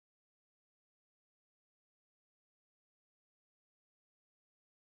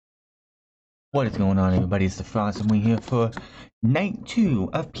What is going on, everybody? It's the Frost, and we're here for night 2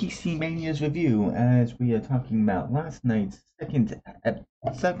 of PC Mania's review, as we are talking about last night's second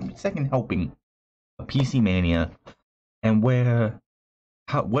helping of PC Mania, and where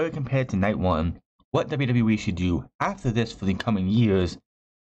compared to night 1, what WWE should do after this for the coming years,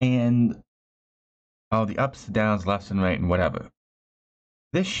 and all the ups and downs, left and right, and whatever.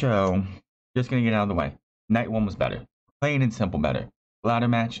 This show, just gonna get out of the way. Night 1 was better, plain and simple better. Ladder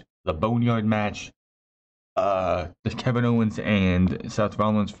match, the Boneyard match, the Kevin Owens and Seth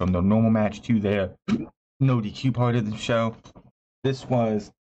Rollins from the normal match to their no DQ part of the show. This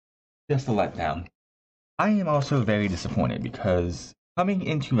was just a letdown. I am also very disappointed because coming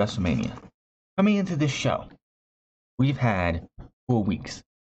into WrestleMania, coming into this show, we've had 4 weeks.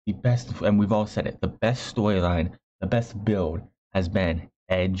 The best, and we've all said it, the best storyline, the best build has been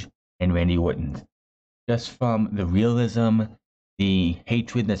Edge and Randy Orton. Just from the realism, the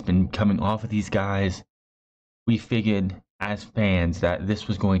hatred that's been coming off of these guys, we figured as fans that this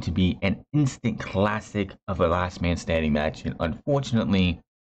was going to be an instant classic of a last man standing match, and unfortunately,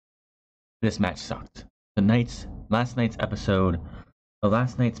 this match sucked. Last night's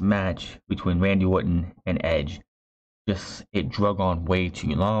match between Randy Orton and Edge, it drug on way too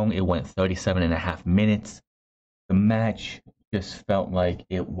long. It went 37.5 minutes. The match just felt like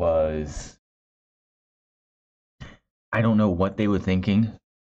it was, I don't know what they were thinking.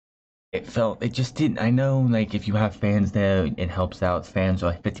 It just didn't. I know, like, if you have fans there, it helps out. Fans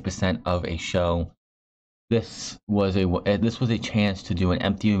are like 50% of a show. This was a chance to do an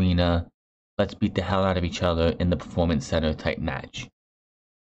empty arena, let's beat the hell out of each other in the Performance Center type match.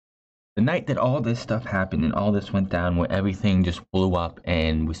 The night that all this stuff happened and all this went down, where everything just blew up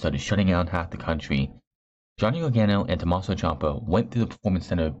and we started shutting down half the country, Johnny Gargano and Tommaso Ciampa went to the Performance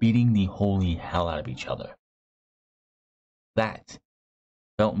Center, beating the holy hell out of each other. That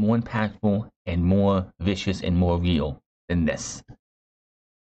felt more impactful and more vicious and more real than this.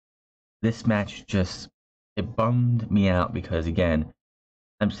 This match it bummed me out because, again,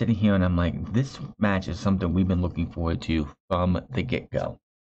 I'm sitting here and I'm like, this match is something we've been looking forward to from the get-go.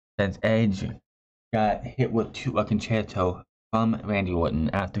 Since Edge got hit with a concerto from Randy Orton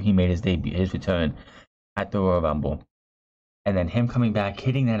after he made his return at the Royal Rumble, and then him coming back,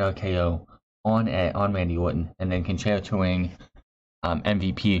 hitting that RKO on Randy Orton, and then concertoing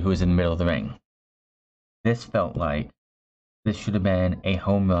MVP, who was in the middle of the ring. This felt like this should have been a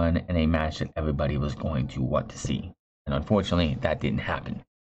home run and a match that everybody was going to want to see. And unfortunately, that didn't happen.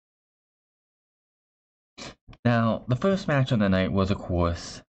 Now, the first match on the night was, of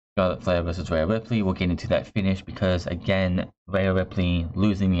course, Charlotte Flair versus Rhea Ripley. We'll get into that finish because, again, Rhea Ripley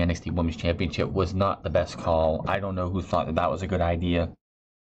losing the NXT Women's Championship was not the best call. I don't know who thought that was a good idea.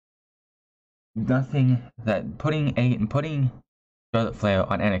 Putting Charlotte Flair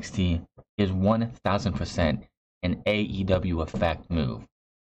on NXT is 1000% an AEW effect move.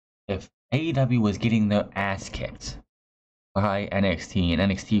 If AEW was getting their ass kicked by NXT, and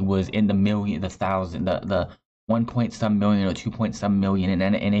NXT was in the 1 point some million or 2 point some million,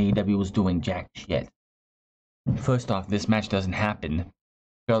 and AEW was doing jack shit. First off, this match doesn't happen.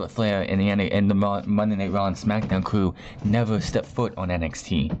 Charlotte Flair and the Monday Night Raw and SmackDown crew never stepped foot on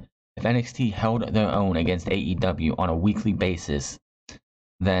NXT. If NXT held their own against AEW on a weekly basis,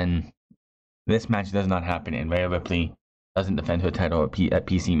 then this match does not happen, and Rhea Ripley doesn't defend her title at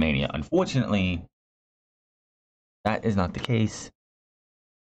PC Mania. Unfortunately, that is not the case.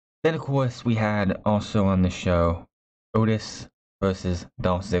 Then, of course, we had also on the show Otis versus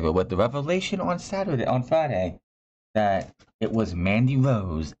Dolph Ziggler, with the revelation on Friday, that it was Mandy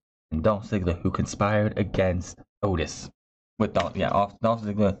Rose and Dolph Ziggler who conspired against Otis. Dolph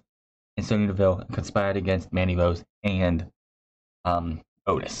Ziggler and Sonya Deville conspired against Mandy Rose and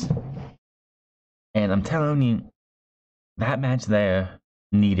Otis. And I'm telling you, that match there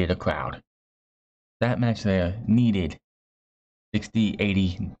needed a crowd. That match there needed 60,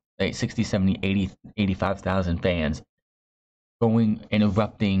 70, 80, 85,000 fans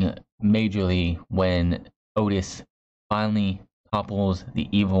erupting majorly when Otis finally topples the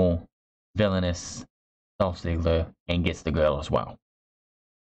evil, villainous Dolph Ziggler and gets the girl as well.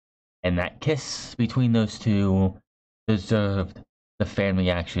 And that kiss between those two deserved the fan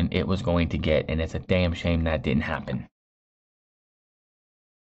reaction it was going to get, and it's a damn shame that didn't happen.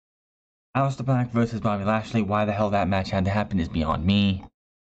 Aleister Black versus Bobby Lashley. Why the hell that match had to happen is beyond me.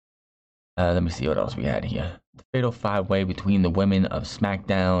 Let me see what else we had here. The Fatal 5-Way between the women of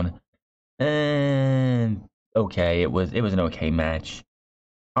SmackDown. And okay, it was an okay match.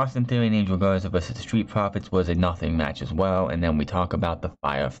 Austin Theory and Angel Garza versus the Street Profits was a nothing match as well. And then we talk about the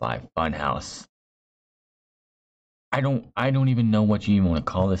Firefly Funhouse. I don't even know what you even want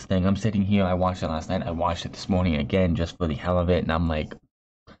to call this thing. I'm sitting here, I watched it last night, I watched it this morning again just for the hell of it, and I'm like,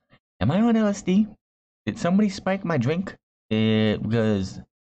 am I on LSD? Did somebody spike my drink? Because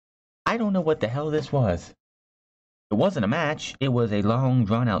I don't know what the hell this was. It wasn't a match. It was a long,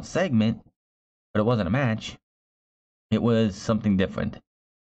 drawn-out segment, but it wasn't a match. It was something different.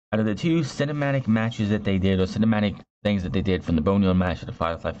 Out of the two cinematic matches that they did, or cinematic things that they did from the Boneyard match to the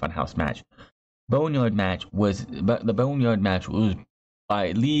Firefly Funhouse match, the Boneyard match was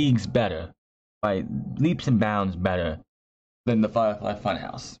by leagues better, by leaps and bounds better than the Firefly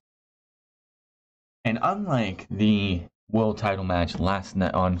Funhouse. And unlike the world title match last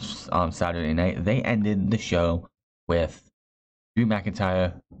night on Saturday night, they ended the show with Drew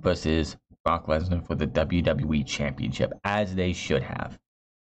McIntyre versus Brock Lesnar for the WWE Championship, as they should have.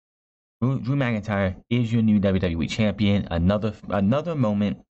 Drew McIntyre is your new WWE Champion. Another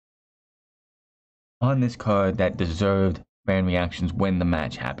moment on this card that deserved fan reactions when the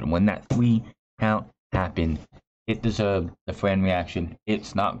match happened. When that 3 count happened, it deserved the fan reaction.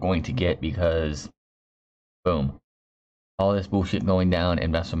 It's not going to get because, boom, all this bullshit going down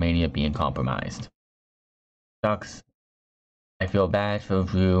and WrestleMania being compromised. Sucks. I feel bad for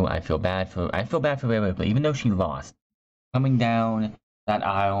Drew. I feel bad for Rhea Ripley, even though she lost. Coming down that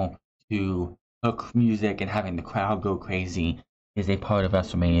aisle to hook music and having the crowd go crazy is a part of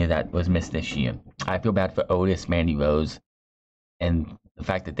WrestleMania that was missed this year. I feel bad for Otis, Mandy Rose, and the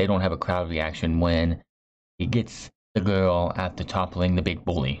fact that they don't have a crowd reaction when he gets the girl after toppling the big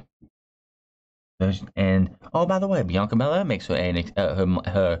bully. And oh, by the way, Bianca Belair makes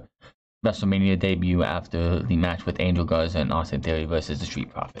her WrestleMania debut after the match with Angel Garza and Austin Theory versus the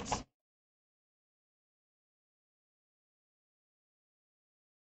Street Profits.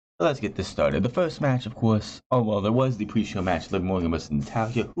 So let's get this started. The first match, of course, oh well, there was the pre-show match, Liv Morgan versus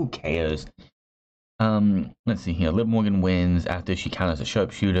Natalya. Who cares? Let's see here. Liv Morgan wins after she counters a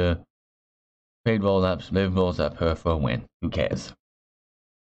sharpshooter. Trade roll-ups. Liv rolls up her for a win. Who cares?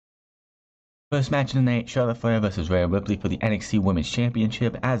 First match of the night, Charlotte Flair versus Rhea Ripley for the NXT Women's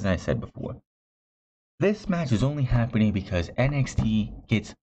Championship, as I said before. This match is only happening because NXT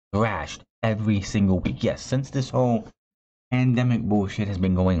gets thrashed every single week. Yes, since this whole pandemic bullshit has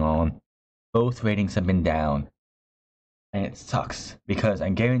been going on, both ratings have been down. And it sucks, because I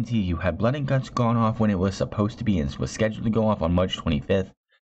guarantee you, had Blood and Guts gone off when it was supposed to be and was scheduled to go off on March 25th,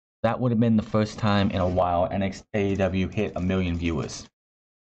 that would have been the first time in a while AEW hit 1 million viewers.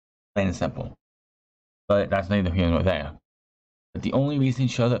 Plain and simple. But that's neither here nor there. But the only reason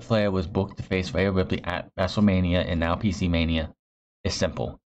Charlotte Flair was booked to face Rhea Ripley at WrestleMania and now PC Mania is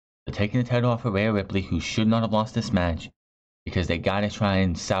simple. They're taking the title off of Rhea Ripley, who should not have lost this match, because they gotta try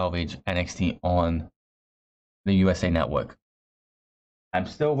and salvage NXT on the USA Network. I'm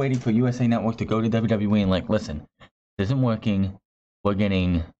still waiting for USA Network to go to WWE and listen, this isn't working. We're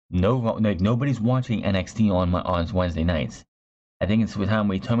getting nobody's watching NXT on Wednesday nights. I think it's time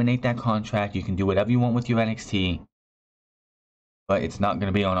we terminate that contract. You can do whatever you want with your NXT, but it's not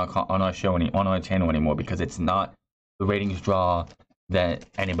going to be on our show on our channel anymore, because it's not the ratings draw that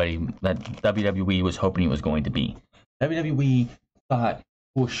WWE was hoping it was going to be. WWE thought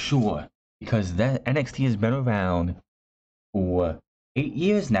for sure, because that NXT has been around for 8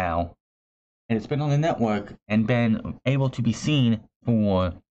 years now, and it's been on the network and been able to be seen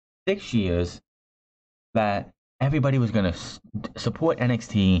for 6 years, that everybody was going to support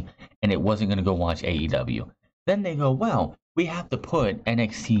NXT and it wasn't going to go watch AEW. Then they go, well, we have to put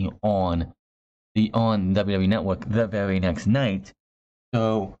NXT on WWE Network the very next night,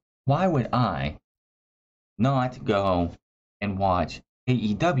 so why would I not go and watch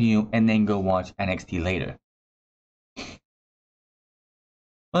AEW and then go watch NXT later?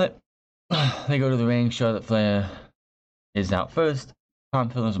 But they go to the ring. Charlotte Flair is out first. Tom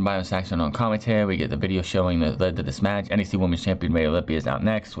Phillips and Byron Saxton on commentary. We get the video showing that led to this match. NXT Women's Champion Rhea Ripley is out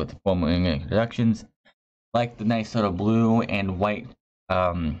next with the formal introductions. Like the nice sort of blue and white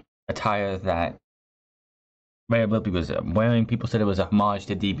attire that Rhea Ripley was wearing. People said it was a homage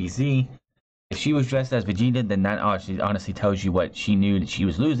to DBZ. If she was dressed as Vegeta, then that honestly tells you what she knew, that she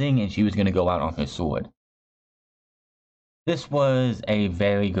was losing and she was going to go out on her sword. This was a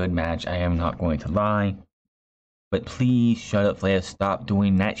very good match, I am not going to lie. But please, Charlotte Flair, stop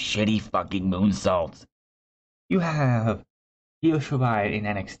doing that shitty fucking moonsault. You have Io Shirai in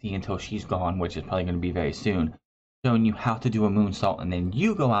NXT until she's gone, which is probably going to be very soon, showing you how to do a moonsault, and then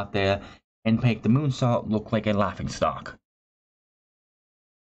you go out there and make the moonsault look like a laughingstock.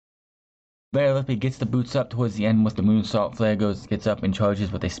 Rhea Ripley gets the boots up towards the end with the moonsault. Flair gets up and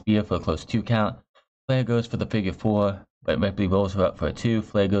charges with a spear for a close 2 count. Flair goes for the figure 4, but Ripley rolls her up for a 2.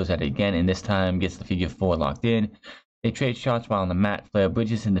 Flair goes at it again, and this time gets the figure 4 locked in. They trade shots while on the mat. Flair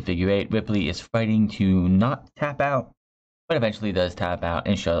bridges in the figure 8. Ripley is fighting to not tap out, but eventually does tap out,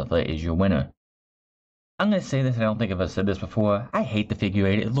 and Charlotte Flair is your winner. I'm going to say this, I don't think I've ever said this before. I hate the figure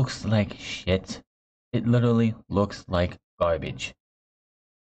 8. It looks like shit. It literally looks like garbage.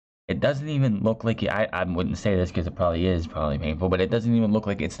 It doesn't even look like it. I wouldn't say this because it probably is painful, but it doesn't even look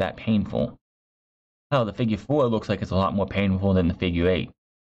like it's that painful. Hell, the figure 4 looks like it's a lot more painful than the figure 8.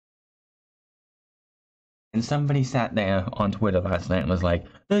 And somebody sat there on Twitter last night and was like,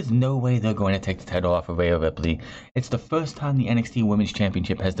 there's no way they're going to take the title off of Rhea Ripley. It's the first time the NXT Women's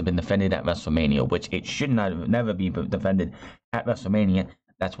Championship has been defended at WrestleMania, which it should never be defended at WrestleMania.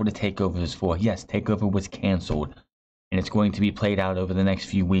 That's what a takeover is for. Yes, takeover was canceled, and it's going to be played out over the next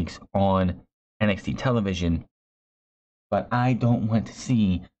few weeks on NXT television. But I don't want to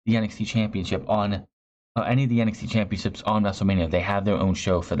see the NXT Championship on any of the NXT Championships on WrestleMania. They have their own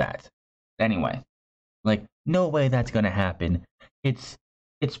show for that. Anyway. Like, no way that's gonna happen. It's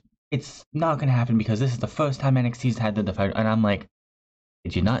not gonna happen because this is the first time NXT's had the fight, and I'm like,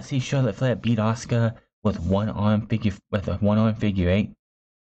 did you not see Charlotte Flair beat Asuka with a one-arm figure 8?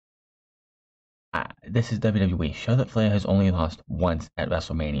 This is WWE. Charlotte Flair has only lost once at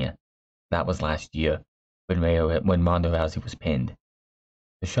WrestleMania. That was last year when Ronda Rousey was pinned.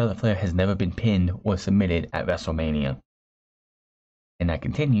 So Charlotte Flair has never been pinned or submitted at WrestleMania, and that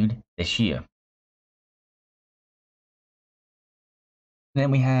continued this year. Then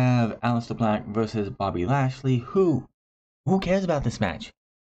we have Aleister Black versus Bobby Lashley. Who cares about this match?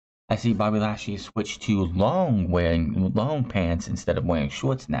 I see Bobby Lashley switched to wearing long pants instead of wearing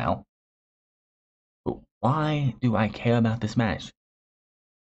shorts now. But why do I care about this match?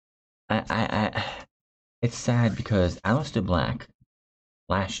 It's sad because Aleister Black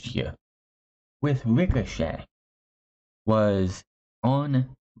last year with Ricochet was in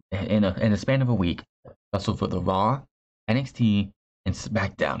a span of a week wrestled for the Raw, NXT, and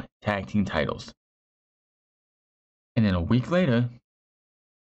SmackDown tag team titles. And then a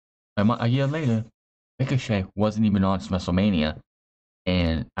year later, Ricochet wasn't even on WrestleMania,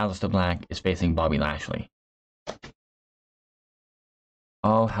 and Aleister Black is facing Bobby Lashley.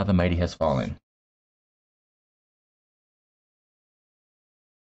 Oh, how the mighty has fallen.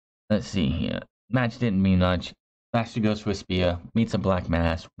 Let's see here. Match didn't mean much. Lashley goes for a spear, meets a black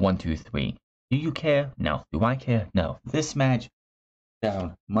mass. 1, 2, 3. Do you care? No. Do I care? No. This match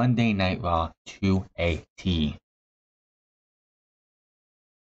down Monday Night Raw to a T.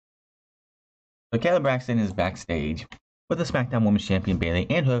 So Kayla Braxton is backstage with the SmackDown Women's Champion Bayley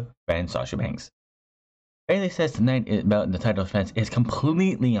and her friend Sasha Banks. Bayley says tonight about the title defense is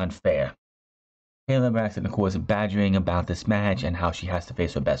completely unfair. Kayla Braxton, of course, badgering about this match and how she has to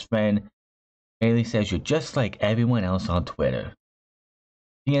face her best friend. Bayley says you're just like everyone else on Twitter.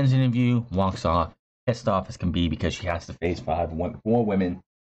 She ends the interview, walks off, pissed off as can be because she has to face 4 women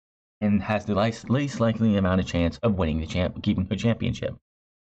and has the least likely amount of chance of winning keeping her championship.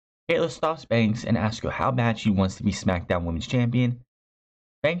 Kayla stops Banks and asks her how bad she wants to be SmackDown Women's Champion.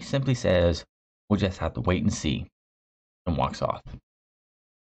 Banks simply says, we'll just have to wait and see, and walks off.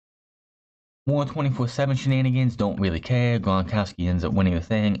 More 24/7 shenanigans, don't really care. Gronkowski ends up winning the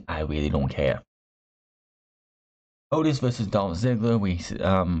thing, I really don't care. Otis versus Dolph Ziggler. We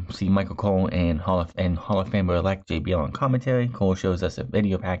see Michael Cole and Hall of Famer-elect JBL on commentary. Cole shows us a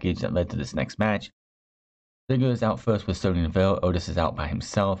video package that led to this next match. Ziggler is out first with Sonya Deville. Otis is out by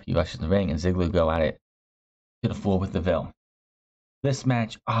himself. He rushes the ring, and Ziggler go at it to the floor with Deville. This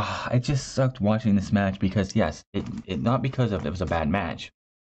match, it just sucked watching this match because, yes, it not because of it was a bad match,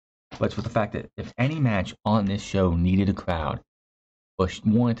 but for the fact that if any match on this show needed a crowd or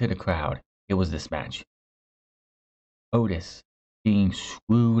warranted a crowd, it was this match. Otis being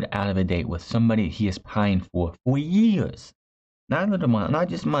screwed out of a date with somebody he has pined for years. Not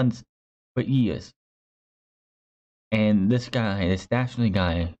just months, but years. And this dastardly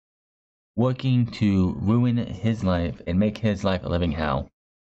guy, working to ruin his life and make his life a living hell,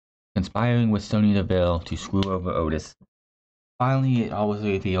 conspiring with Sonya Deville to screw over Otis. Finally, it all was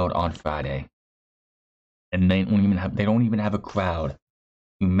revealed on Friday. And they don't even have a crowd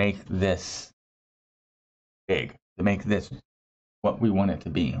to make this big. To make this what we want it to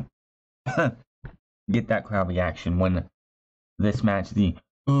be. Get that crowd reaction when this match, the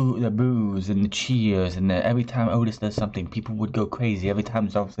boos and the cheers, and every time Otis does something, people would go crazy. Every time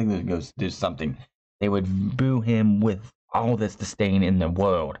Dolph Ziggler does something, they would boo him with all this disdain in the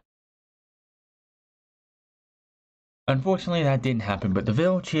world. Unfortunately, that didn't happen, but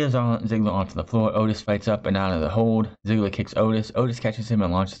Deville cheers on Ziggler onto the floor. Otis fights up and out of the hold. Ziggler kicks Otis. Otis catches him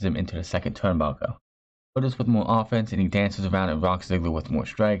and launches him into the second turnbuckle. Otis with more offense, and he dances around and rocks Ziggler with more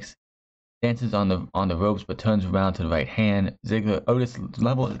strikes. dances on the ropes but turns around to the right hand. Otis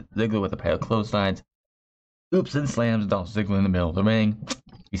levels Ziggler with a pair of clotheslines. Oops and slams Dolph Ziggler in the middle of the ring.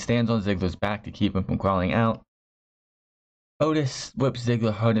 He stands on Ziggler's back to keep him from crawling out. Otis whips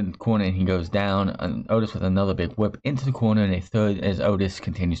Ziggler hard in the corner and he goes down. And Otis with another big whip into the corner and a third as Otis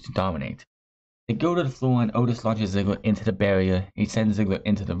continues to dominate. They go to the floor and Otis launches Ziggler into the barrier. He sends Ziggler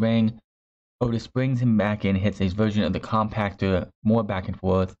into the ring. Otis brings him back in, hits his version of the compactor, more back and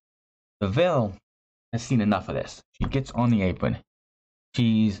forth. The Veil has seen enough of this. She gets on the apron.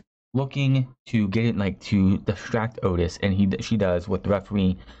 She's looking to get it to distract Otis, and she does with the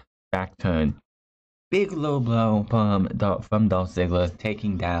referee back turn. Big low blow from Dolph Ziggler,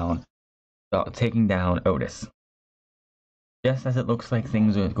 taking down Otis. Just as it looks like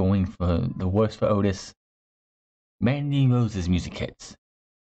things are going for the worst for Otis, Mandy Rose's music hits.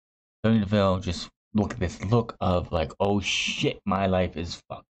 Sonya Deville just look at this look of like, oh shit, my life is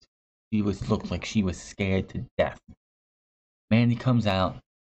fucked. She looked like she was scared to death. Mandy comes out,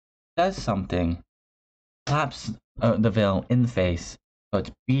 does something, slaps Deville in the face,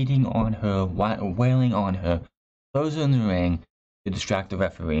 starts beating on her, wailing on her, throws her in the ring to distract the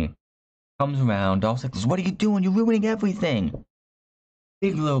referee. Comes around, Dolph Ziggler says, "What are you doing? You're ruining everything!"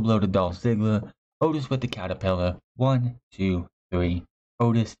 Big low blow to Dolph Ziggler. Otis with the caterpillar. 1, 2, 3.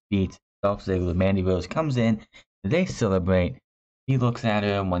 Otis beats Dolph Ziggler. Mandy Rose comes in. They celebrate. He looks at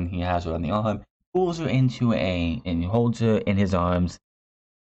her when he has her on the arm, pulls her into and holds her in his arms.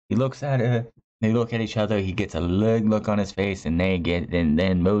 He looks at her. They look at each other. He gets a look on his face, and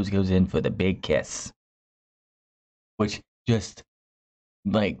then Rose goes in for the big kiss, which just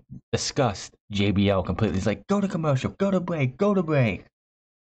disgust JBL completely. It's like, go to commercial, go to break, go to break.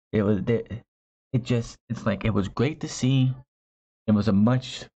 It was great to see. It was a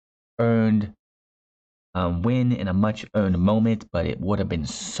much earned win in a much earned moment, but it would have been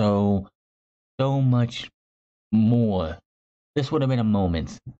so much more. This would have been a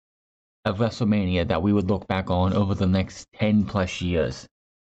moment of WrestleMania that we would look back on over the next 10 plus years.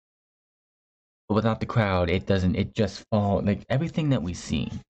 But without the crowd, it just falls. Like everything that we see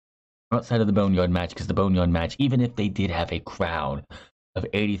outside of the Boneyard match, because the Boneyard match, even if they did have a crowd of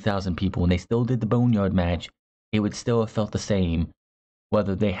 80,000 people and they still did the Boneyard match, it would still have felt the same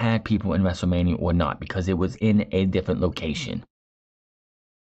whether they had people in WrestleMania or not, because it was in a different location.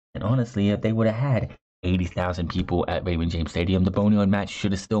 And honestly, if they would have had 80,000 people at Raymond James Stadium, the Boneyard match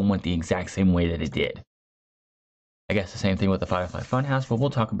should have still went the exact same way that it did. I guess the same thing with the Firefly Funhouse, but we'll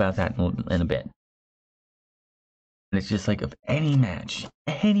talk about that in a bit. And it's just like, if any match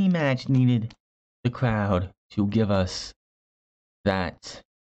needed the crowd to give us that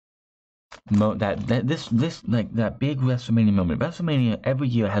big WrestleMania moment. WrestleMania every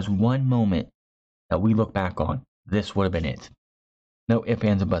year has one moment that we look back on. This would have been it. No ifs,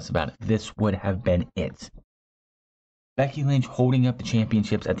 ands, or buts about it. This would have been it. Becky Lynch holding up the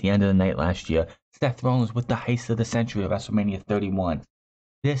championships at the end of the night last year. Seth Rollins with the heist of the century of WrestleMania 31.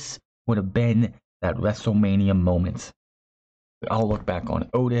 This would have been that WrestleMania moment. We all look back on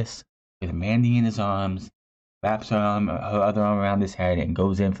Otis with Mandy in his arms, wraps her other arm around his head, and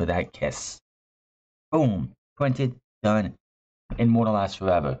goes in for that kiss. Boom. Printed. Done. Immortalized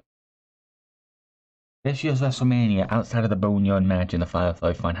forever. This year's WrestleMania, outside of the Boneyard match and the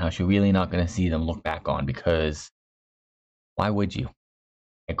Firefly Funhouse, you're really not going to see them look back on, because why would you?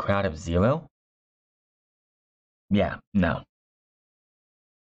 A crowd of 0? Yeah, no.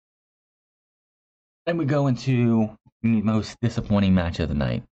 Then we go into the most disappointing match of the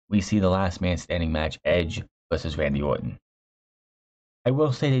night. We see the last man standing match, Edge versus Randy Orton. I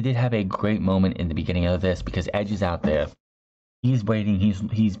will say they did have a great moment in the beginning of this, because Edge is out there. He's waiting. He's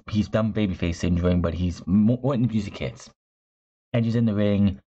done babyface syndrome, but Orton's music hits. Edge is in the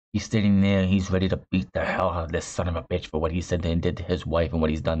ring. He's sitting there. He's ready to beat the hell out of this son of a bitch for what he said and did to his wife and what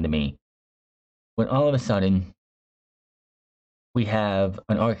he's done to me. When all of a sudden, we have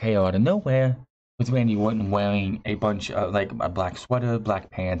an RKO out of nowhere with Randy Orton wearing a bunch of a black sweater, black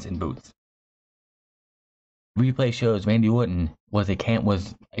pants, and boots. Replay shows Randy Orton was a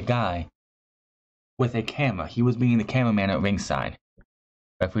guy with a camera. He was being the cameraman at ringside.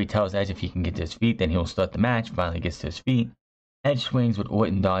 Referee tells Edge if he can get to his feet, then he'll start the match. Finally gets to his feet. Edge swings, but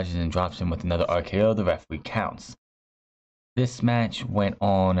Orton dodges and drops him with another RKO. The referee counts. This match went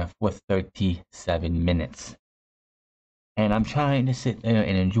on for 37 minutes. And I'm trying to sit there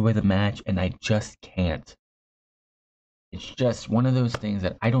and enjoy the match, and I just can't. It's just one of those things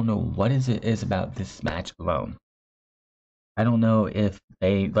that I don't know what it is about this match alone. I don't know if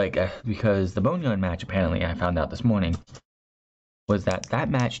they, because the Boneyard match, apparently, I found out this morning, was that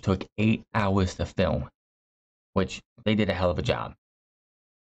match took 8 hours to film, which they did a hell of a job.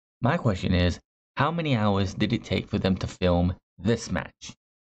 My question is, how many hours did it take for them to film this match?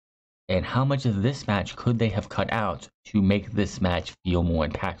 And how much of this match could they have cut out to make this match feel more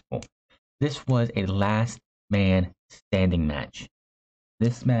impactful? This was a last man standing match.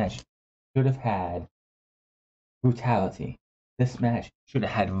 This match should have had brutality. This match should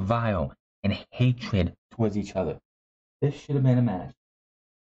have had vile and hatred towards each other. This should have been a match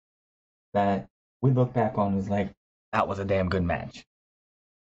that we look back on as like, that was a damn good match.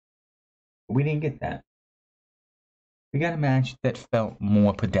 But we didn't get that. We got a match that felt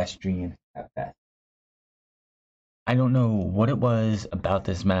more pedestrian at best. I don't know what it was about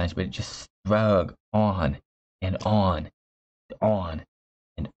this match, but it just drug on and on and on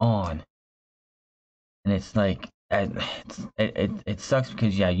and on. And it's like, it sucks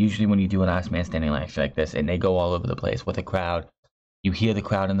because, yeah, usually when you do a last man standing match like this, and they go all over the place with a crowd, you hear the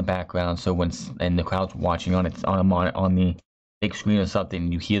crowd in the background. So and the crowd's watching on the big screen or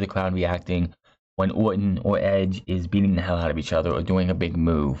something, you hear the crowd reacting when Orton or Edge is beating the hell out of each other or doing a big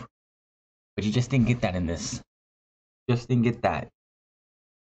move. But you just didn't get that in this. Just didn't get that.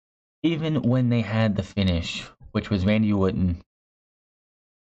 Even when they had the finish, which was Randy Orton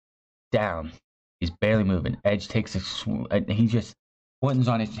down, he's barely moving. Edge takes Orton's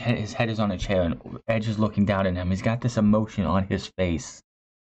on his head is on a chair, and Edge is looking down at him. He's got this emotion on his face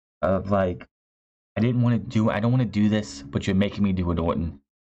of like, I don't want to do this, but you're making me do it, Orton.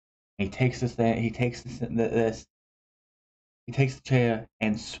 He takes the chair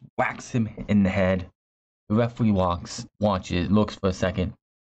and whacks him in the head. The referee looks for a second,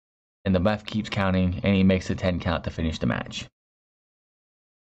 and the ref keeps counting, and he makes a 10 count to finish the match.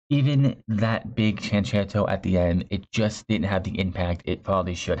 Even that big concerto at the end, it just didn't have the impact it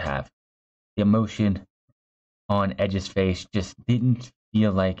probably should have. The emotion on Edge's face just didn't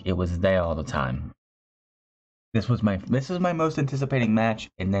feel like it was there all the time. This was my most anticipating match,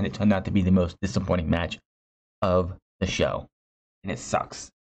 and then it turned out to be the most disappointing match of the show. And it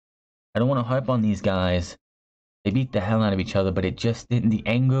sucks. I don't want to harp on these guys. They beat the hell out of each other, but it just didn't. The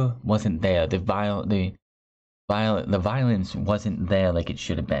anger wasn't there. The violence wasn't there like it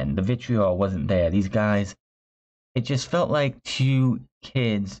should have been. The vitriol wasn't there. These guys, it just felt like two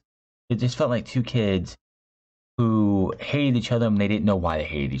kids. It just felt like two kids who hated each other and they didn't know why they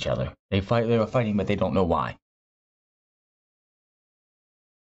hated each other. They were fighting, but they don't know why.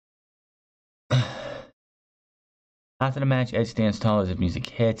 After the match, Edge stands tall as the music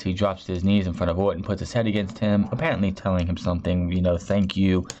hits. He drops to his knees in front of Orton, puts his head against him, apparently telling him something, thank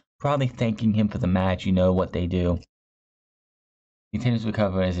you. Probably thanking him for the match, what they do. He continues to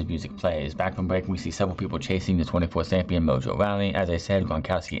recover as his music plays. Back from break, we see several people chasing the 24 champion Mojo Rawley. As I said,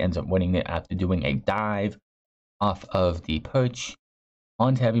 Gronkowski ends up winning it after doing a dive off of the perch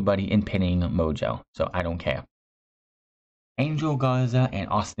onto everybody and pinning Mojo, so I don't care. Angel Garza and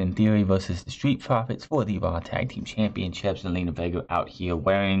Austin Theory versus the Street Profits for the Raw Tag Team Championships. And Lena Vega out here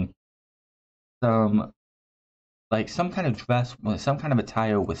wearing some kind of dress, some kind of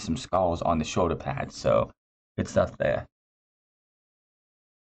attire with some skulls on the shoulder pads. So good stuff there.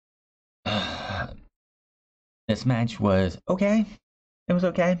 This match was okay. It was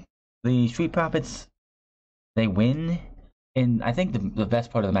okay. The Street Profits, they win. And I think the best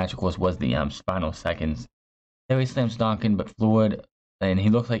part of the match, of course, was the final seconds. Theory slams Dawkins, but floored, and he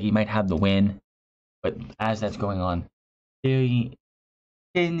looks like he might have the win. But as that's going on, Theory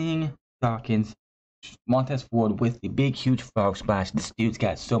pinning Dawkins, Montez Ford with the big, huge frog splash. This dude's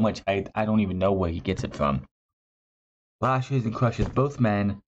got so much height, I don't even know where he gets it from. Flashes and crushes both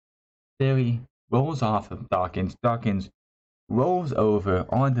men. Theory rolls off of Dawkins. Dawkins rolls over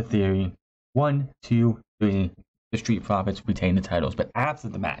onto Theory. 1, 2, 3. The Street Profits retain the titles. But after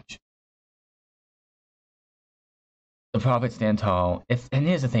the match, the Profits stand tall. And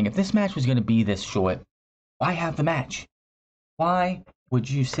here's the thing, if this match was going to be this short, why have the match? Why would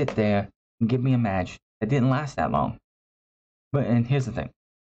you sit there and give me a match that didn't last that long? And here's the thing.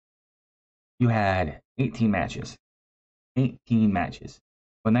 You had 18 matches. 18 matches.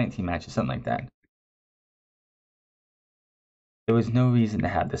 Or 19 matches, something like that. There was no reason to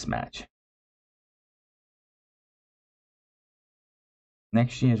have this match.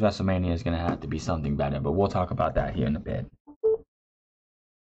 Next year's WrestleMania is going to have to be something better, but we'll talk about that here in a bit.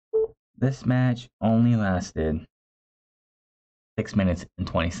 This match only lasted 6 minutes and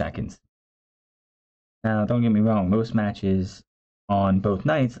 20 seconds. Now, don't get me wrong, most matches on both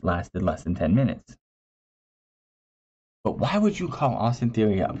nights lasted less than 10 minutes. But why would you call Austin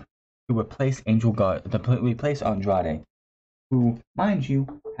Theory up to replace replace Andrade, who, mind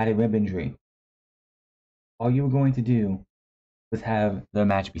you, had a rib injury? All you were going to do was have the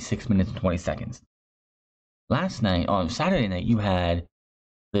match be 6 minutes and 20 seconds. Last night, on Saturday night, you had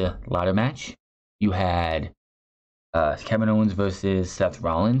the ladder match. You had Kevin Owens versus Seth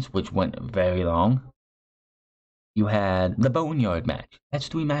Rollins, which went very long. You had the Boneyard match. That's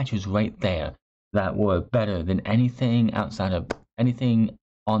 3 matches right there that were better than anything outside of anything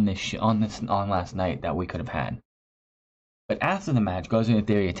on last night that we could have had. But after the match, Garza and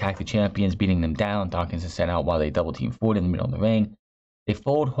Theory attack the champions, beating them down. Dawkins is sent out while they double team Ford in the middle of the ring. They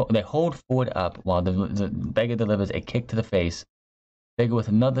hold Ford up while the Beggar delivers a kick to the face. Beggar with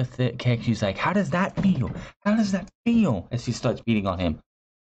another kick. She's like, "How does that feel? How does that feel?" As she starts beating on him.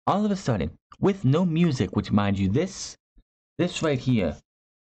 All of a sudden, with no music, which, mind you, this right here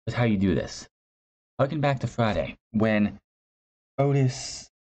is how you do this. Harken back to Friday when Otis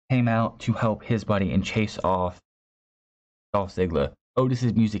came out to help his buddy and chase off Dolph Ziggler.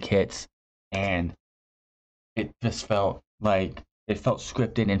 Otis's music hits, and it just felt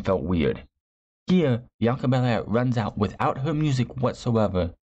scripted and felt weird. Here, Bianca Belair runs out without her music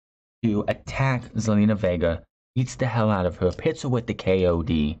whatsoever to attack Zelina Vega, beats the hell out of her, hits her with the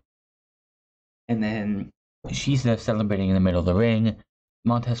KOD, and then she's there celebrating in the middle of the ring.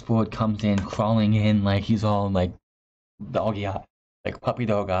 Montez Ford comes in, crawling in like he's all like doggy, like puppy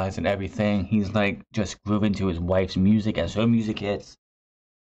dog eyes and everything. He's like just grooving to his wife's music as her music hits.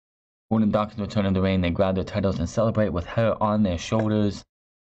 Ford and Dawkins return to the ring. They grab their titles and celebrate with her on their shoulders.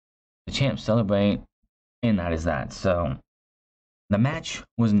 The champs celebrate, and that is that. So the match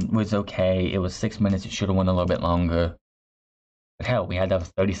was okay. It was 6 minutes. It should have went a little bit longer. But hell, we had a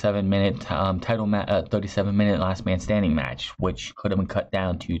 37-minute 37-minute last man standing match, which could have been cut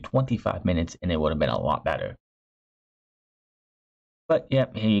down to 25 minutes, and it would have been a lot better. But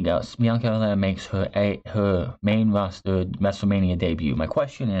yep, here you go. Bianca Belair makes her main roster WrestleMania debut. My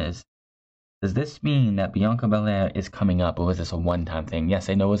question is, does this mean that Bianca Belair is coming up, or is this a one-time thing? Yes,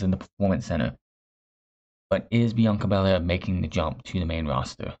 I know it was in the Performance Center. But is Bianca Belair making the jump to the main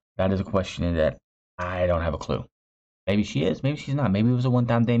roster? That is a question that I don't have a clue. Maybe she is, maybe she's not. Maybe it was a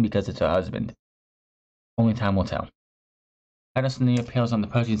one-time thing because it's her husband. Only time will tell. Patterson appeals on the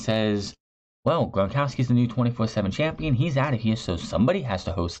post and says, well, Gronkowski's the new 24/7 champion. He's out of here, so somebody has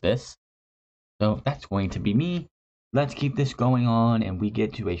to host this. So that's going to be me. Let's keep this going on, and we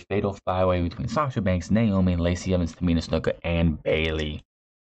get to a fatal five-way between Sasha Banks, Naomi, Lacey Evans, Tamina Snuka, and Bayley.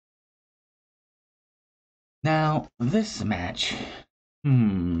 Now, this match, let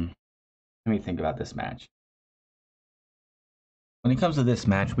me think about this match. When it comes to this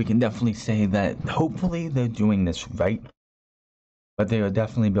match, we can definitely say that hopefully they're doing this right, but they are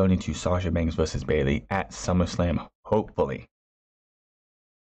definitely building to Sasha Banks versus Bayley at SummerSlam, hopefully.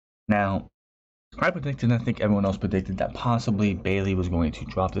 Now, I predicted, and I think everyone else predicted, that possibly Bayley was going to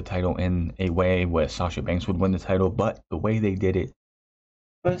drop the title in a way where Sasha Banks would win the title, but the way they did it,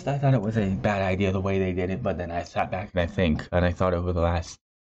 first I thought it was a bad idea the way they did it, but then I sat back and I thought over the last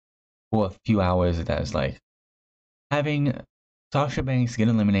for a few hours that was like, having Sasha Banks get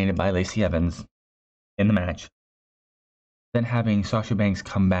eliminated by Lacey Evans in the match, then having Sasha Banks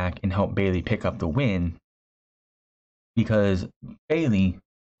come back and help Bayley pick up the win, because Bayley,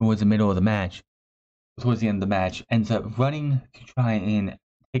 towards the middle of the match, towards the end of the match, ends up running to try and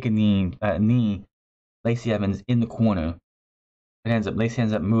take a knee Lacey Evans in the corner. Lacey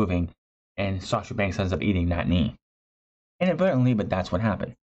ends up moving, and Sasha Banks ends up eating that knee. Inadvertently, but that's what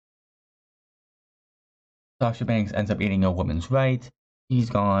happened. Sasha Banks ends up eating a woman's right. He's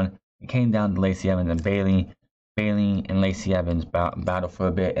gone. It came down to Lacey Evans and Bayley. Bayley and Lacey Evans battle for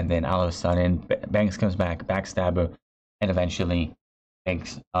a bit, and then all of a sudden, Banks comes back, backstabber, and eventually,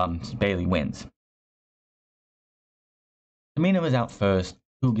 Bayley wins. Tamina was out first.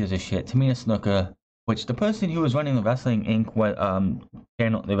 Who gives a shit? Tamina Snuka, which the person who was running the Wrestling Inc.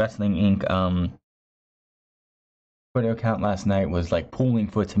 The Wrestling Inc. Twitter account last night was like pulling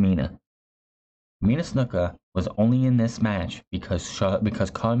for Tamina. Tamina Snuka was only in this match because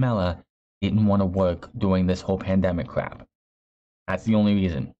Carmella didn't want to work during this whole pandemic crap. That's the only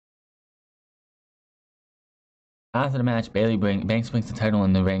reason. After the match, Banks brings the title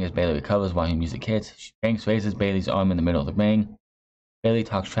in the ring as Bayley recovers while her music hits. Banks raises Bayley's arm in the middle of the ring. Bayley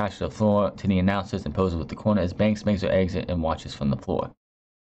talks trash to the floor to the announcers and poses with the corner as Banks makes her exit and watches from the floor.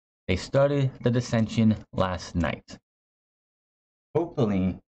 They started the dissension last night.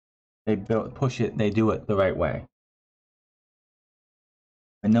 Hopefully, they do it the right way.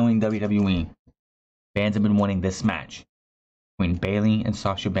 But knowing WWE, fans have been wanting this match between Bayley and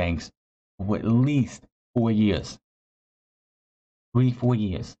Sasha Banks for at least 4 years. 3-4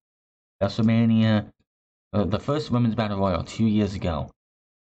 years. WrestleMania, the first Women's Battle Royal 2 years ago,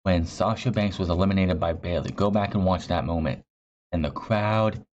 when Sasha Banks was eliminated by Bayley. Go back and watch that moment. And the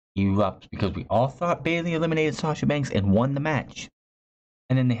crowd erupts because we all thought Bayley eliminated Sasha Banks and won the match.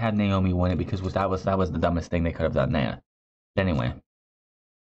 And then they had Naomi win it because that was the dumbest thing they could have done there. But anyway,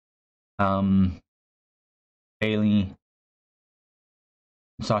 Bayley,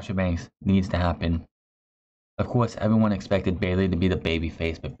 Sasha Banks needs to happen. Of course, everyone expected Bayley to be the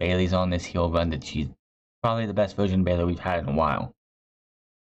babyface, but Bayley's on this heel run that she's probably the best version of Bayley we've had in a while.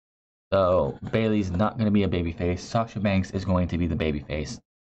 So Bayley's not going to be a babyface. Sasha Banks is going to be the babyface.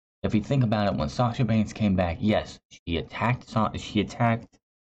 If you think about it, when Sasha Banks came back, yes, she attacked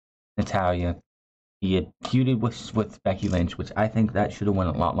Natalya. She had feuded with Becky Lynch, which I think that should have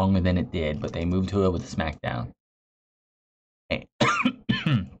went a lot longer than it did, but they moved her over to SmackDown.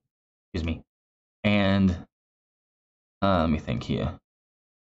 Excuse me. And let me think here.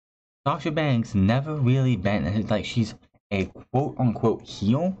 Sasha Banks never really been like she's a quote unquote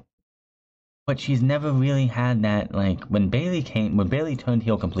heel, but she's never really had that like when Bayley turned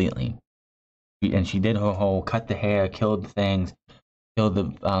heel completely, and she did her whole cut the hair, killed things, killed the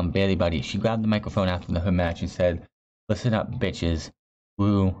Bayley buddy. She grabbed the microphone after her match and said, "Listen up, bitches,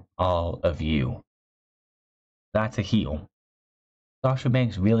 woo all of you." That's a heel. Sasha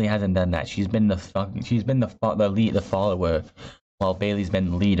Banks really hasn't done that. She's been the follower, while Bayley's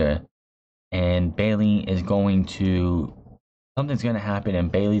been the leader. And Bayley is something's going to happen,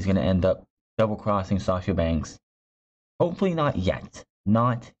 and Bayley's going to end up double crossing Sasha Banks. Hopefully not yet.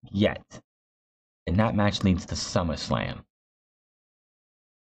 Not yet. And that match leads to SummerSlam.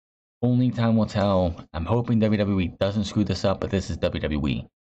 Only time will tell. I'm hoping WWE doesn't screw this up, but this is WWE.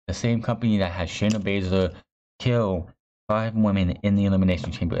 The same company that has Shayna Baszler kill 5 women in the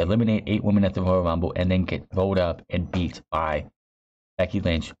Elimination Chamber, eliminate 8 women at the Royal Rumble, and then get rolled up and beat by Becky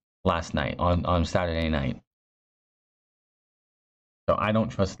Lynch last night on Saturday night. So I don't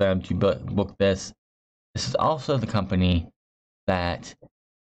trust them to book this. This is also the company that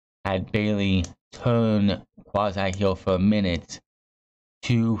had Bayley turn quasi-heel for a minute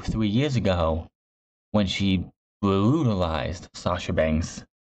 2-3 years ago when she brutalized Sasha Banks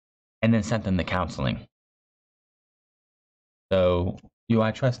and then sent them to counseling. So, do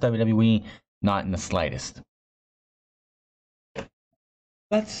I trust WWE? Not in the slightest.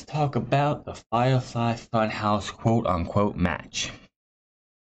 Let's talk about the Firefly Funhouse quote-unquote match.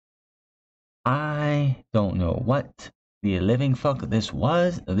 I don't know what the living fuck this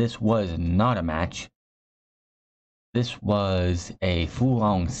was. This was not a match. This was a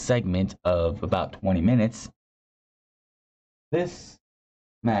full-on segment of about 20 minutes. This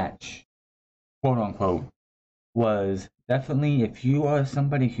match, quote-unquote, was definitely, if you are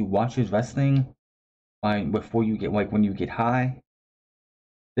somebody who watches wrestling before you get, like when you get high,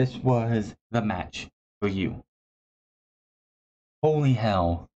 this was the match for you. Holy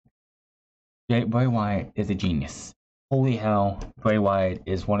hell, Bray Wyatt is a genius. Holy hell, Bray Wyatt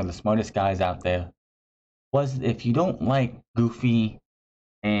is one of the smartest guys out there. If you don't like goofy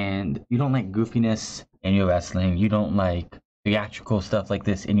and you don't like goofiness in your wrestling, you don't like theatrical stuff like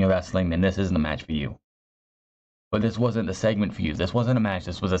this in your wrestling, then this isn't a match for you. But this wasn't a segment for you. This wasn't a match.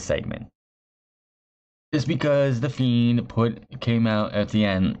 This was a segment. Just because The Fiend came out at the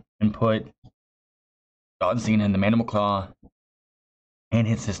end and put John Cena in the Mandible Claw and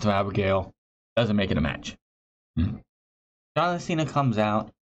his sister Abigail doesn't make it a match. John Cena comes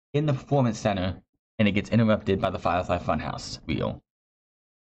out in the Performance Center and it gets interrupted by the Firefly Funhouse wheel.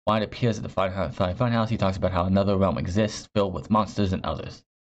 Wyatt appears at the Firefly Funhouse. He talks about how another realm exists filled with monsters and others.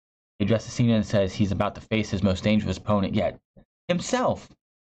 He addresses Cena and says he's about to face his most dangerous opponent yet, himself.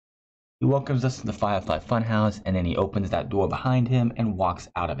 He welcomes us to the Firefly Funhouse, and then he opens that door behind him and walks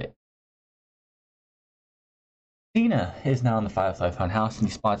out of it. Cena is now in the Firefly Funhouse, and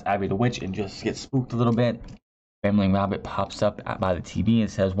he spots Abby the Witch and just gets spooked a little bit. Rambling Rabbit pops up by the TV and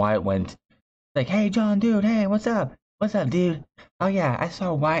says Wyatt went, like, "Hey John, dude, hey, what's up? What's up, dude? Oh yeah, I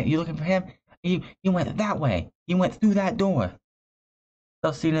saw Wyatt. You looking for him? You went that way. You went through that door."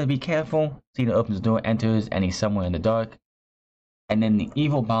 Tells Cena to be careful. Cena opens the door, enters, and he's somewhere in the dark. And then the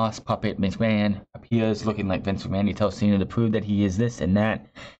evil boss puppet, McMahon, appears looking like Vince McMahon. He tells Cena to prove that he is this and that.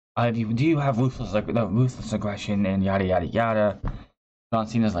 Do you have ruthless aggression and yada yada yada? John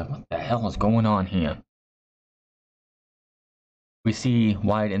Cena's like, what the hell is going on here? We see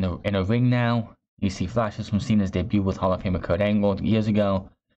Wyatt in a ring now. You see flashes from Cena's debut with Hall of Famer Kurt Angle years ago.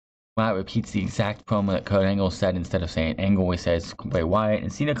 Wyatt repeats the exact promo that Kurt Angle said. Instead of saying Angle, he says Bray Wyatt.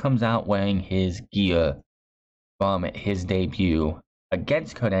 And Cena comes out wearing his gear from his debut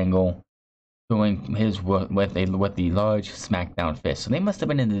against Kurt Angle, doing his work with the large SmackDown fist. So they must have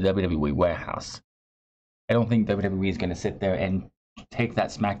been in the WWE warehouse. I don't think WWE is going to sit there and take that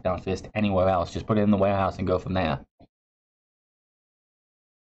SmackDown fist anywhere else. Just put it in the warehouse and go from there.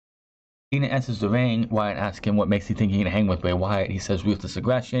 Cena enters the ring. Wyatt asks him what makes he think he can hang with Bray Wyatt. He says ruthless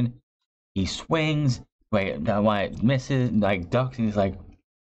aggression. He swings. Wyatt misses, like ducks, and he's like,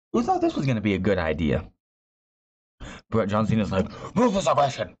 "Who thought this was gonna be a good idea?" But John Cena's like, "Ruthless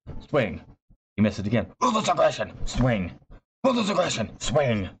aggression, swing." He misses again. Ruthless aggression, swing. Ruthless aggression,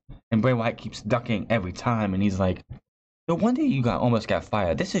 swing. And Bray Wyatt keeps ducking every time, and he's like, "No wonder you almost got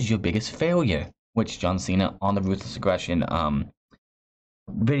fired. This is your biggest failure." Which John Cena on the ruthless aggression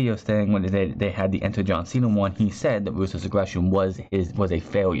video thing, when they had the Enter John Cena one, he said that ruthless aggression was a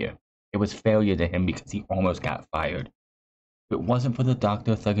failure. It was failure to him because he almost got fired. If it wasn't for the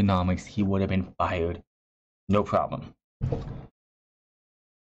Doctor of Thugonomics, he would have been fired. No problem.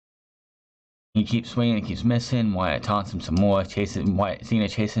 He keeps swinging, he keeps missing. Wyatt taunts him some more. Cena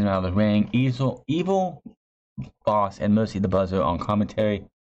chasing him out of the ring. Evil Boss and Mercy the Buzzer on commentary.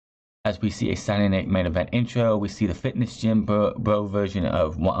 As we see a Saturday Night Main Event intro, we see the Fitness Gym bro version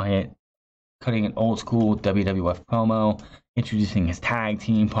of Wyatt cutting an old school WWF promo, introducing his tag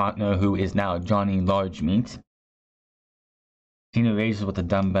team partner, who is now Johnny Large Meat. Cena raises with the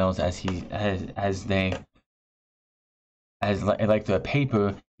dumbbells as like the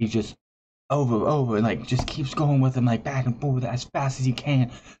paper. He just over, like just keeps going with him, like back and forth as fast as he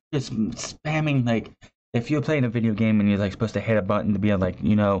can, just spamming. Like if you're playing a video game and you're like supposed to hit a button to be like,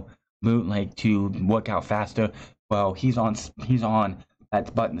 you know, move, like to work out faster. Well, he's on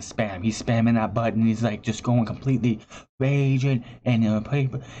that button to spam. He's spamming that button. He's like just going completely raging, and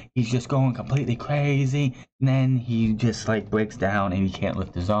he's just going completely crazy. And then he just like breaks down and he can't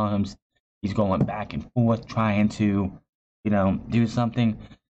lift his arms. He's going back and forth trying to, you know, do something.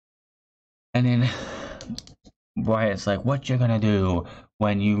 And then Wyatt's like, "What you gonna do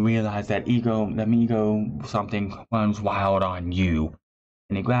when you realize that ego something runs wild on you?"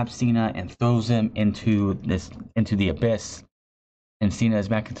 And he grabs Cena and throws him into the abyss. And Cena is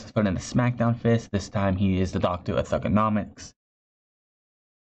back in front of the SmackDown fist. This time he is the Doctor of Thugonomics.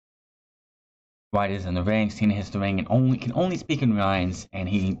 Wyatt is in the ring. Cena hits the ring and can only speak in rhymes. And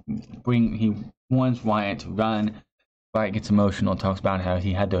he warns Wyatt to run. Wyatt gets emotional, talks about how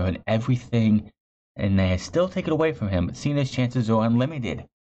he had to earn everything, and they still take it away from him. But Cena's chances are unlimited.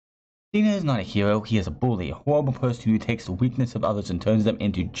 Cena is not a hero. He is a bully, a horrible person who takes the weakness of others and turns them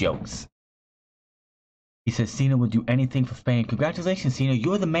into jokes. He says Cena would do anything for fame. Congratulations, Cena.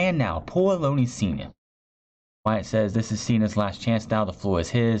 You're the man now. Poor lonely Cena. Wyatt says this is Cena's last chance now. The floor is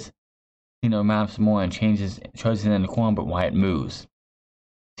his. Cena remounts more and chooses in the corner, but Wyatt moves.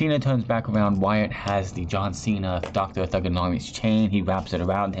 Cena turns back around. Wyatt has the John Cena Doctor of Thugonomics chain. He wraps it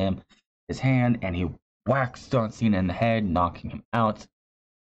around his hand, and he whacks John Cena in the head, knocking him out.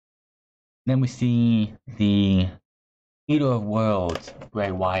 Then we see the Eater of Worlds,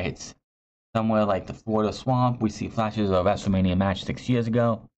 Bray Wyatt, somewhere like the Florida swamp. We see flashes of a WrestleMania match 6 years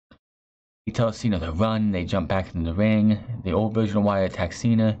ago. He tells Cena to run. They jump back into the ring. The old version of Wyatt attacks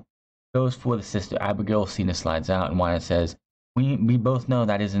Cena. Goes for the sister Abigail. Cena slides out, and Wyatt says, We both know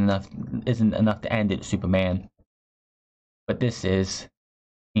that isn't enough to end it, Superman. But this is.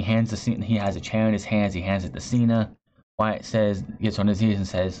 He has a chair in his hands. He hands it to Cena. Wyatt gets on his knees and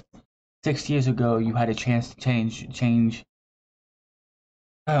says, 6 years ago, you had a chance to change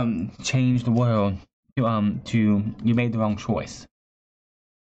the world. You made the wrong choice.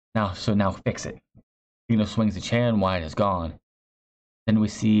 Now fix it. Cena swings the chair and Wyatt is gone. Then we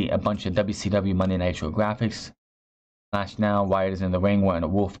see a bunch of WCW Monday Nitro graphics. Flash now, Wyatt is in the ring wearing a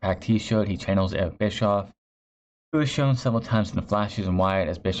Wolfpack t-shirt. He channels Eric Bischoff, who is shown several times in the flashes, and Wyatt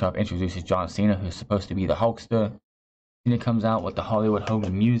as Bischoff introduces John Cena, who is supposed to be the Hulkster. Cena comes out with the Hollywood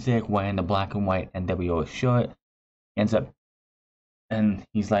Hogan music, wearing the black and white NWO shirt. Ends up, and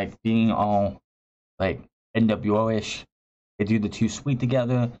he's like being all like NWO-ish. They do the two sweet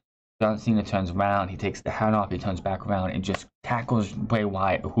together. John Cena turns around, he takes the hat off, he turns back around and just tackles Bray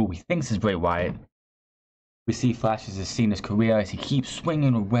Wyatt, who he thinks is Bray Wyatt. We see flashes of Cena's career as he keeps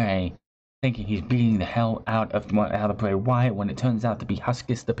swinging away, thinking he's beating the hell out of Bray Wyatt, when it turns out to be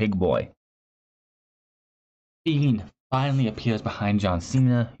Huskus the Pig Boy. Fiend finally appears behind John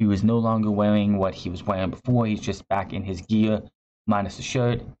Cena, who is no longer wearing what he was wearing before. He's just back in his gear, minus the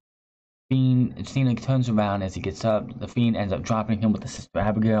shirt. Cena turns around as he gets up. The Fiend ends up dropping him with the sister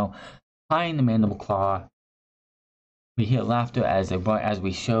Abigail, tying the mandible claw. We hear laughter as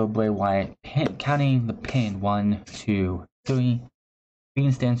we show Bray Wyatt counting the pin. 1, 2, 3.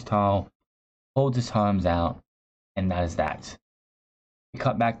 Fiend stands tall, holds his arms out, and that is that. We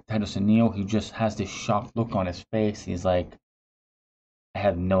cut back to Titus O'Neil, who just has this shocked look on his face. He's like, I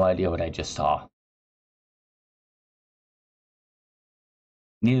have no idea what I just saw.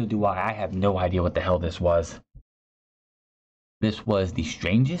 Neither do I. I have no idea what the hell this was. This was the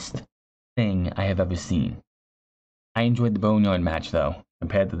strangest thing I have ever seen. I enjoyed the Boneyard match though.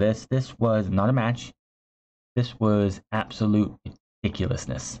 Compared to this was not a match. This was absolute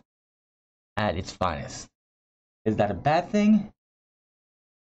ridiculousness at its finest. Is that a bad thing?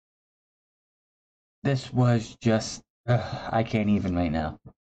 This was just... I can't even right now.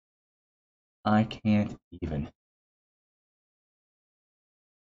 I can't even.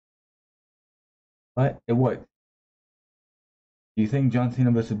 But it worked. Do you think John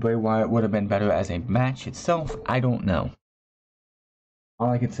Cena vs. Bray Wyatt would have been better as a match itself? I don't know. All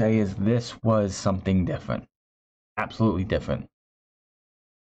I can say is this was something different. Absolutely different.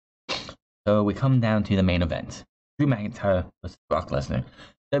 So we come down to the main event. Drew McIntyre vs. Brock Lesnar.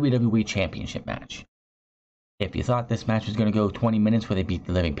 WWE Championship match. If you thought this match was going to go 20 minutes where they beat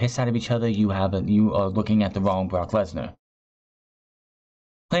the living piss out of each other, you are looking at the wrong Brock Lesnar.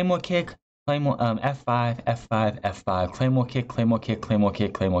 Claymore kick, Claymore F5, F5, F5, Claymore kick, Claymore kick, Claymore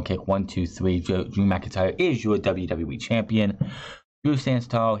kick, Claymore kick. 1, 2, 3. Drew McIntyre is your WWE champion. Drew stands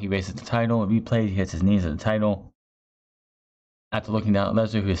tall. He raises the title. Replay. He hits his knees at the title. After looking down at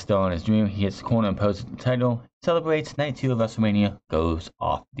Lesnar, who is still on his dream, he hits the corner and poses the title. Celebrates. Night 2 of WrestleMania goes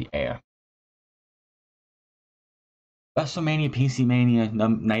off the air. WrestleMania PC Mania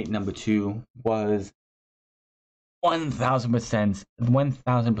night number 2 was 1000%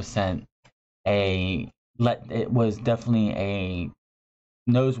 it was definitely a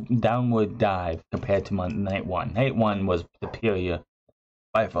nose downward dive compared to night 1. Night 1 was superior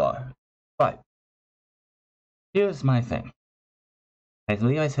by far. But here's my thing. I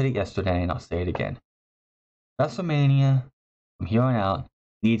believe I said it yesterday and I'll say it again. WrestleMania from here on out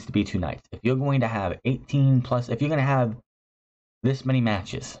needs to be 2 nights. If you're going to have 18 plus, if you're going to have this many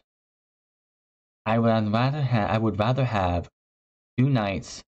matches, I would rather have 2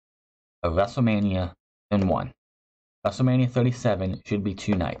 nights of WrestleMania than 1. WrestleMania 37 should be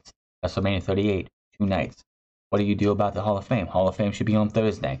 2 nights. WrestleMania 38, 2 nights. What do you do about the Hall of Fame? Hall of Fame should be on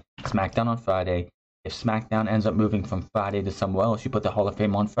Thursday. SmackDown on Friday. If SmackDown ends up moving from Friday to somewhere else, you put the Hall of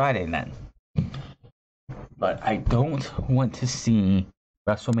Fame on Friday then. But I don't want to see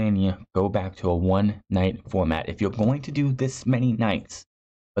WrestleMania go back to a 1-night format. If you're going to do this many nights,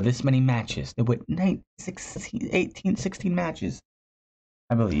 or this many matches, there were 18, 16 matches,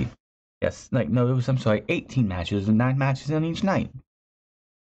 I believe. Yes, 18 matches and 9 matches on each night.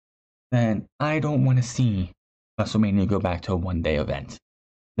 Then I don't want to see WrestleMania go back to a 1-day event.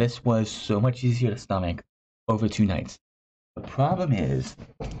 This was so much easier to stomach over 2 nights. The problem is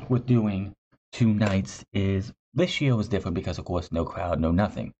with doing 2 nights is this year was different because, of course, no crowd, no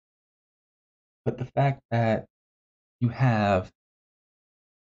nothing. But the fact that you have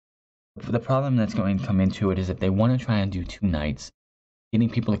the problem that's going to come into it is that they want to try and do 2 nights, getting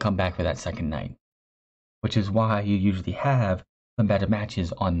people to come back for that second night, which is why you usually have some better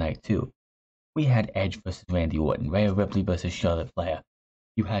matches on night 2. We had Edge versus Randy Orton, Rhea Ripley versus Charlotte Flair.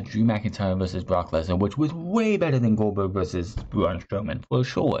 You had Drew McIntyre versus Brock Lesnar, which was way better than Goldberg versus Braun Strowman, for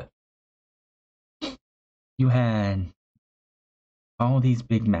sure. You had all these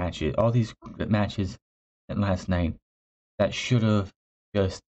big matches, all these matches last night that should have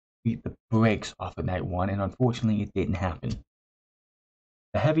just beat the brakes off of night 1, and unfortunately it didn't happen.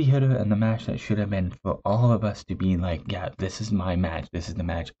 The heavy hitter and the match that should have been for all of us to be like, yeah, this is my match, this is the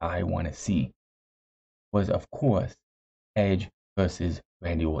match I want to see, was, of course, Edge versus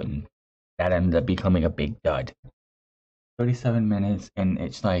Randy Orton. That ended up becoming a big dud. 37 minutes, and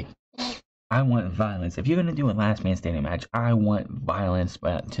it's like, I want violence. If you're going to do a last man standing match, I want violence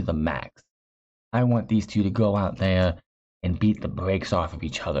to the max. I want these two to go out there and beat the brakes off of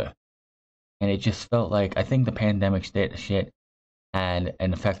each other. And it just felt like, I think the pandemic shit had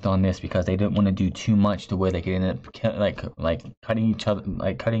an effect on this because they didn't want to do too much to where they could end up like cutting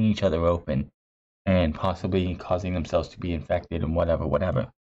each other open and possibly causing themselves to be infected and whatever.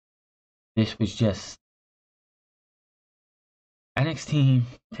 This was just NXT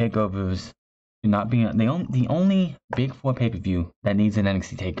takeovers do not be the only Big 4 pay-per-view that needs an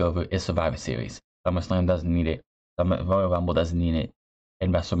NXT takeover is Survivor Series. SummerSlam doesn't need it. Royal Rumble doesn't need it.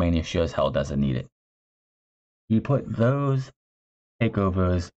 And WrestleMania sure as hell doesn't need it. You put those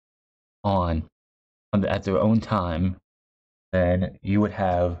takeovers on at their own time, then you would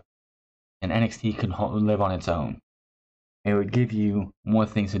have an NXT could live on its own. It would give you more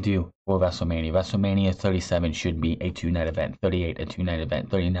things to do for WrestleMania. WrestleMania 37 should be a 2-night event, 38 a 2-night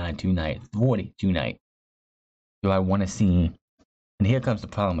event, 39 2-night, 40 2-night. Do I want to see? And here comes the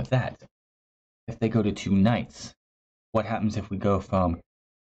problem with that. If they go to 2 nights, what happens if we go from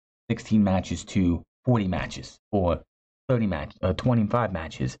 16 matches to 40 matches or 30 matches or 25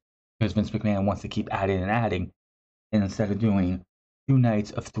 matches? Because Vince McMahon wants to keep adding and adding, and instead of doing 2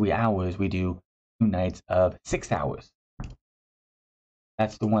 nights of 3 hours, we do 2 nights of 6 hours.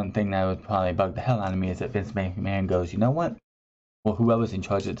 That's the one thing that would probably bug the hell out of me, is that Vince McMahon goes, you know what? Or whoever's in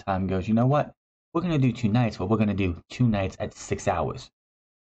charge at the time goes, you know what? We're going to do 2 nights, but we're going to do 2 nights at 6 hours.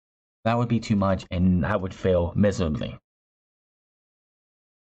 That would be too much, and I would fail miserably.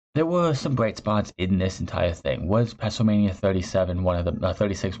 There were some bright spots in this entire thing. Was WrestleMania 37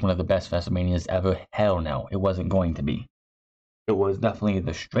 36 one of the best WrestleManias ever? Hell no, it wasn't going to be. It was definitely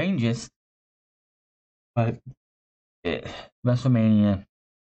the strangest, but WrestleMania,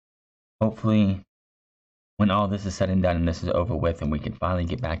 hopefully, when all this is said and done and this is over with, and we can finally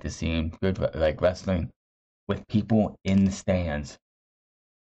get back to seeing good wrestling with people in the stands,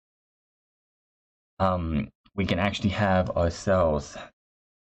 we can actually have ourselves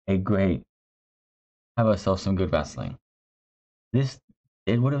some good wrestling. This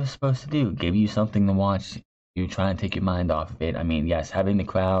did what it was supposed to do, give you something to watch. You try and take your mind off of it. I mean, yes, having no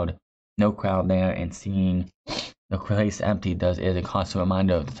crowd there, and seeing the place empty is a constant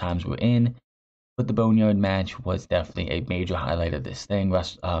reminder of the times we're in. But the Boneyard match was definitely a major highlight of this thing.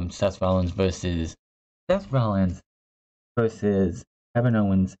 Seth Rollins versus Kevin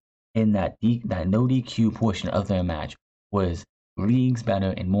Owens in that no DQ portion of their match was leagues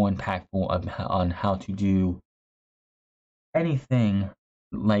better and more impactful on how to do anything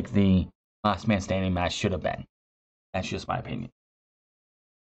like the Last Man Standing match should have been. That's just my opinion.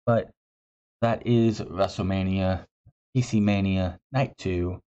 But that is WrestleMania, PC Mania Night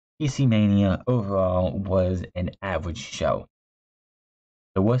 2. PC Mania overall was an average show.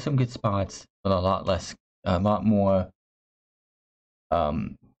 There were some good spots, but there was a lot more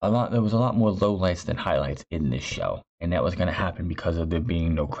lowlights than highlights in this show. And that was going to happen because of there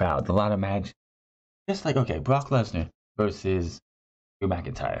being no crowd. A lot of match, just like, okay, Brock Lesnar versus Drew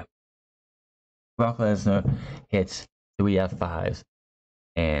McIntyre. Brock Lesnar hits 3 F5s,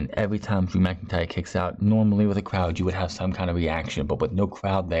 and every time Drew McIntyre kicks out, normally with a crowd, you would have some kind of reaction, but with no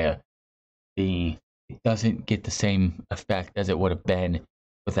crowd there, it doesn't get the same effect as it would have been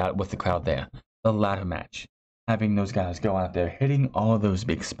with the crowd there. The ladder match, having those guys go out there, hitting all of those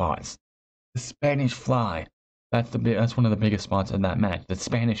big spots. The Spanish Fly, that's one of the biggest spots in that match. The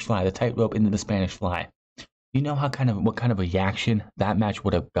Spanish Fly, the tightrope into the Spanish Fly. You know what kind of reaction that match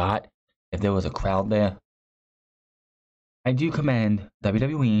would have got if there was a crowd there? I do commend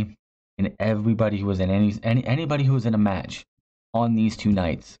WWE and everybody who was in anybody who was in a match on these 2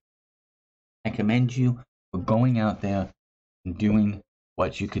 nights. I commend you for going out there and doing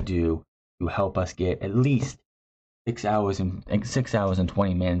what you could do to help us get at least 6 hours and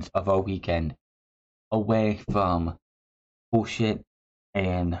 20 minutes of our weekend away from bullshit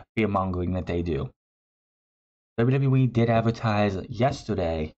and fear mongering that they do. WWE did advertise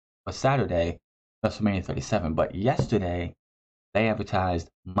yesterday or Saturday WrestleMania 37, but yesterday they advertised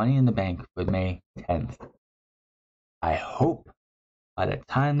Money in the Bank for May 10th. I hope by the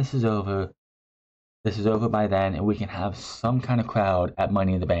time this is over by then, and we can have some kind of crowd at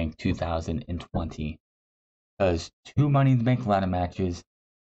Money in the Bank 2020. Because 2 Money in the Bank ladder matches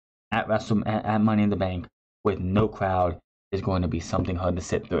at Money in the Bank with no crowd is going to be something hard to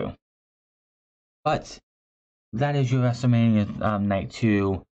sit through. But that is your WrestleMania Night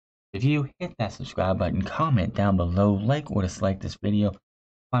 2 review. Hit that subscribe button, comment down below, like or dislike this video.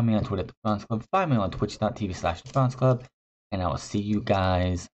 Find me on Twitter at The France Club. Find me on twitch.tv/The France Club. And I will see you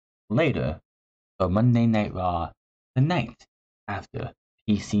guys later for Monday Night Raw, the night after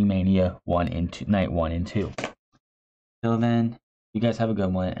PC Mania Night 1 and 2. Till then, you guys have a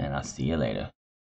good one, and I'll see you later.